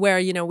that's really where,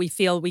 you know, we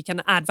feel we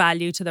can add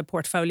value to the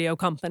portfolio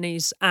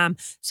companies.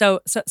 So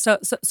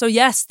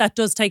yes, that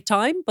does take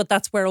time, but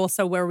that's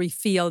where we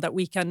feel that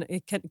we can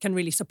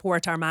really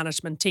support our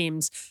management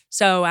teams.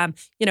 So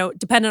you know,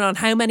 depending on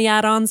how many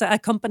add-ons a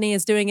company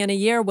is doing in a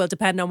year will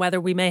depend on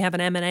whether we may have an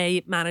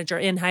M&A manager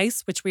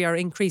in-house, which we are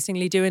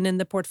increasingly doing in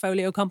the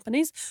portfolio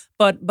companies.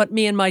 But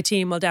me and my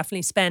team will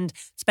definitely spend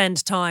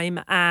time,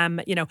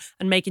 you know,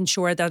 and making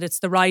sure that it's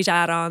the right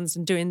add-ons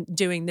and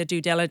doing the due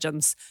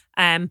diligence.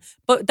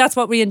 But that's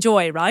what we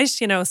enjoy,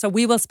 right? You know, so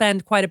we will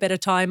spend quite a bit of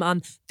time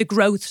on the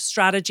growth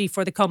strategy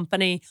for the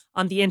company,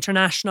 on the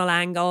international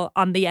angle,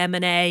 on the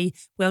M&A.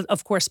 We'll,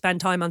 of course,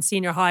 spend time on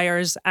senior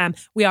hires.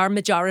 We are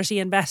majority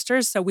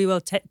investors, so we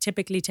will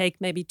typically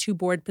take maybe 2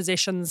 board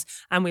positions,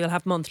 and we will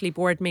have monthly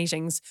board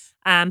meetings.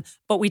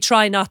 But we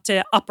try not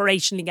to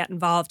operationally get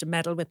involved and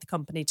meddle with the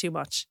company too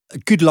much.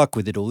 Good luck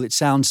with it all. It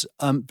sounds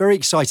very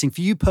exciting for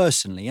you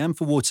personally and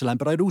for Waterland,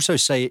 but I'd also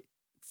say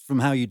from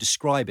how you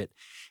describe it,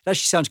 it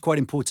actually sounds quite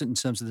important in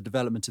terms of the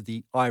development of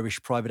the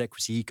Irish private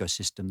equity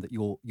ecosystem, that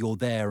you're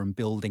there and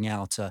building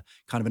out a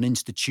kind of an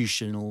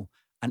institutional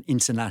and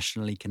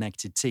internationally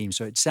connected team.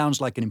 So it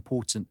sounds like an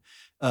important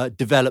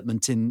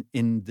development in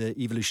the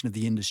evolution of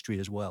the industry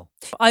as well.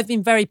 I've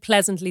been very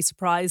pleasantly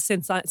surprised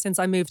since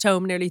I moved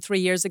home nearly 3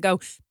 years ago.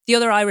 The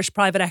other Irish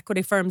private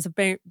equity firms have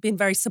been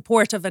very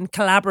supportive and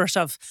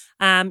collaborative.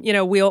 You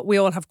know, we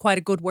all have quite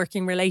a good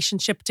working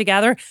relationship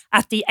together.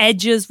 At the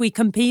edges, we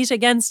compete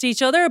against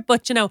each other,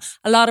 but you know,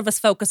 a lot of us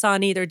focus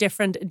on either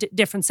different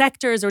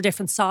sectors or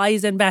different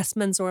size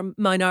investments, or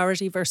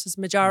minority versus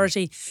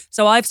majority.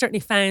 So I've certainly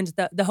found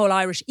the whole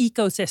Irish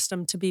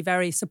ecosystem to be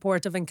very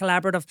supportive and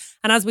collaborative.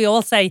 And as we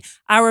all say,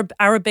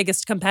 our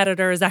biggest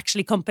competitor is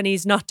actually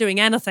companies not doing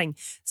anything.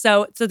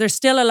 So there's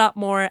still a lot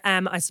more,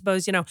 I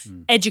suppose, you know,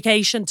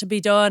 education to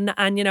be done.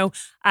 And, you know,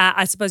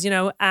 I suppose, you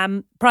know,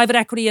 private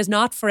equity is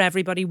not for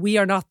everybody. We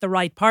are not the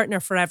right partner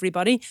for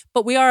everybody,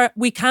 but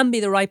we can be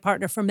the right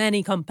partner for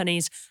many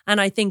companies. And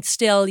I think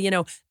still, you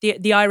know,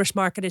 the Irish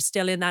market is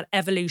still in that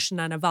evolution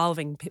and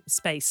evolving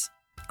space.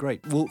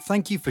 Great. Well,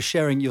 thank you for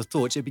sharing your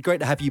thoughts. It'd be great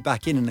to have you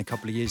back in a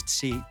couple of years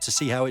to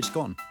see how it's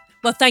gone.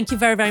 Well, thank you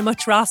very, very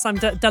much, Ross. I'm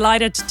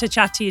delighted to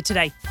chat to you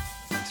today.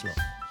 Thanks a lot.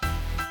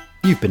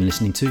 You've been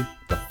listening to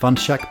the Fund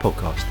Shack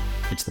podcast.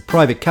 It's the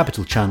private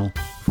capital channel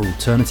for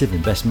alternative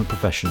investment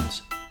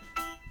professionals.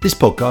 This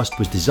podcast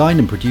was designed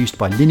and produced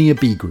by Linear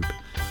B Group,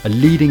 a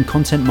leading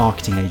content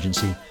marketing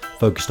agency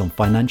focused on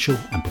financial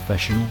and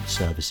professional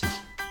services.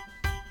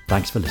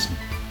 Thanks for listening.